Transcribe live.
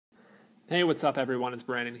Hey, what's up everyone? It's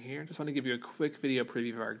Brandon here. Just want to give you a quick video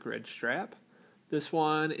preview of our grid strap. This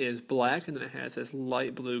one is black and then it has this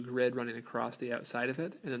light blue grid running across the outside of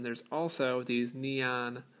it. And then there's also these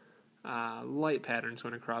neon light patterns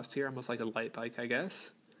going across here, almost like a light bike, I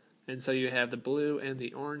guess. And so you have the blue and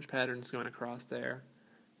the orange patterns going across there,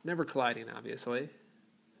 never colliding, obviously.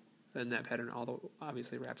 And that pattern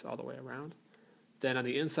obviously wraps all the way around. Then on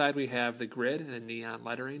the inside we have the grid and a neon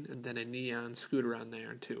lettering, and then a neon scooter on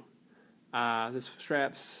there too. This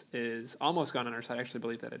straps is almost gone on our site. I actually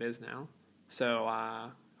believe that it is now. So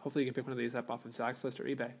hopefully you can pick one of these up off of Zoxlist or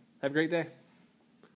eBay. Have a great day.